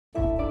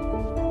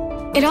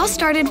It all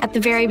started at the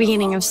very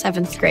beginning of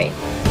 7th grade.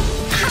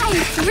 Hi,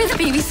 we're the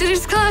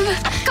Babysitters Club.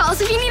 Call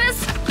us if you need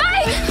us.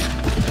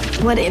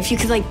 Bye! What if you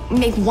could,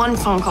 make one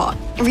phone call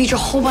and reach a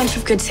whole bunch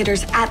of good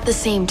sitters at the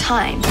same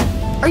time?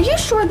 Are you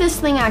sure this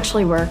thing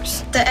actually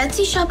works? The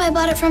Etsy shop I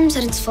bought it from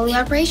said it's fully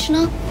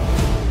operational.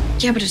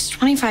 Yeah, but it's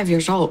 25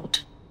 years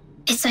old.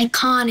 It's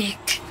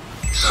iconic.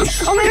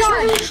 Oh my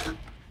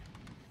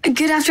God!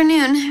 Good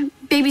afternoon,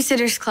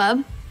 Babysitters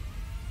Club.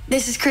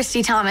 This is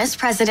Christy Thomas,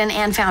 president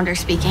and founder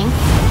speaking.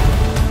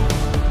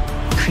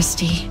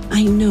 Christy,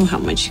 I know how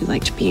much you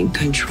like to be in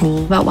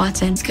control. About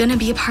Watson, it's gonna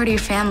be a part of your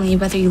family,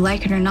 whether you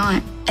like it or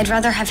not. I'd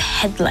rather have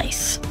head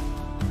lice.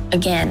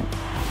 Again.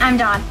 I'm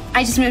Dawn.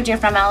 I just moved here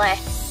from LA.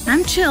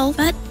 I'm chill,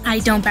 but I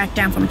don't back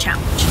down from a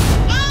challenge.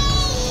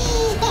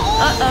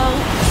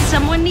 Uh-oh,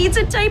 someone needs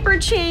a diaper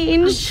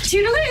change.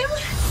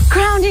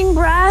 Grounding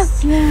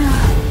breath.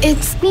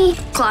 It's me,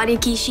 Claudia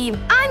Kishi.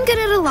 I'm good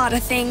at a lot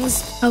of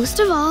things. Most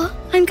of all,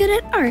 I'm good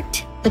at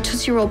art. The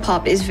Tootsie Roll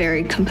Pop is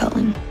very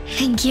compelling.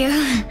 Thank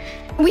you.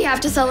 We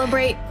have to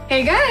celebrate.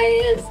 Hey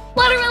guys,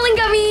 watermelon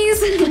gummies.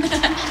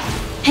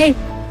 Hey,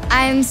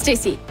 I'm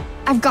Stacy.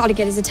 I've got to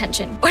get his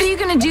attention. What are you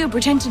gonna do,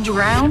 pretend to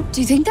drown? Do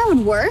you think that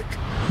would work?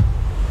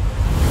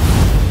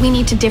 We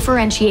need to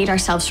differentiate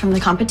ourselves from the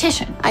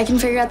competition. I can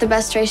figure out the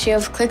best ratio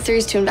of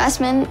click-throughs to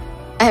investment.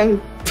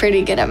 I'm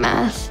pretty good at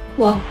math.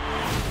 Whoa.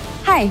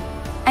 Hi,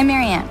 I'm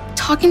Marianne.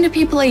 Talking to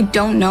people I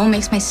don't know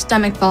makes my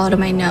stomach fall out of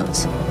my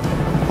nose.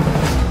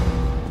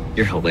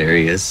 You're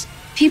hilarious.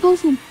 People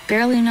who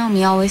barely know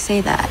me always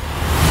say that.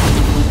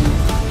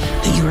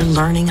 That you are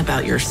learning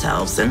about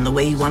yourselves and the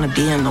way you want to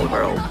be in the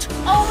world.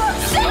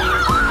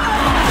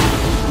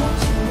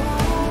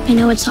 I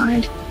know it's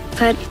hard,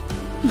 but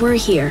we're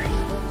here.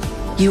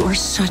 You are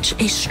such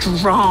a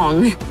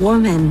strong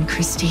woman,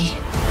 Christy.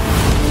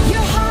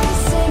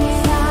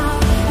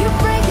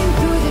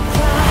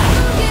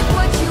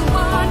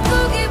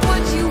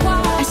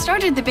 I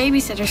started the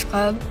Babysitters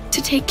Club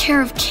to take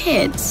care of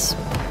kids.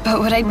 But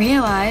what I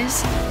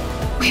realized,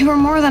 we were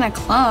more than a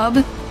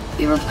club.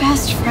 We were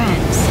best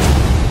friends.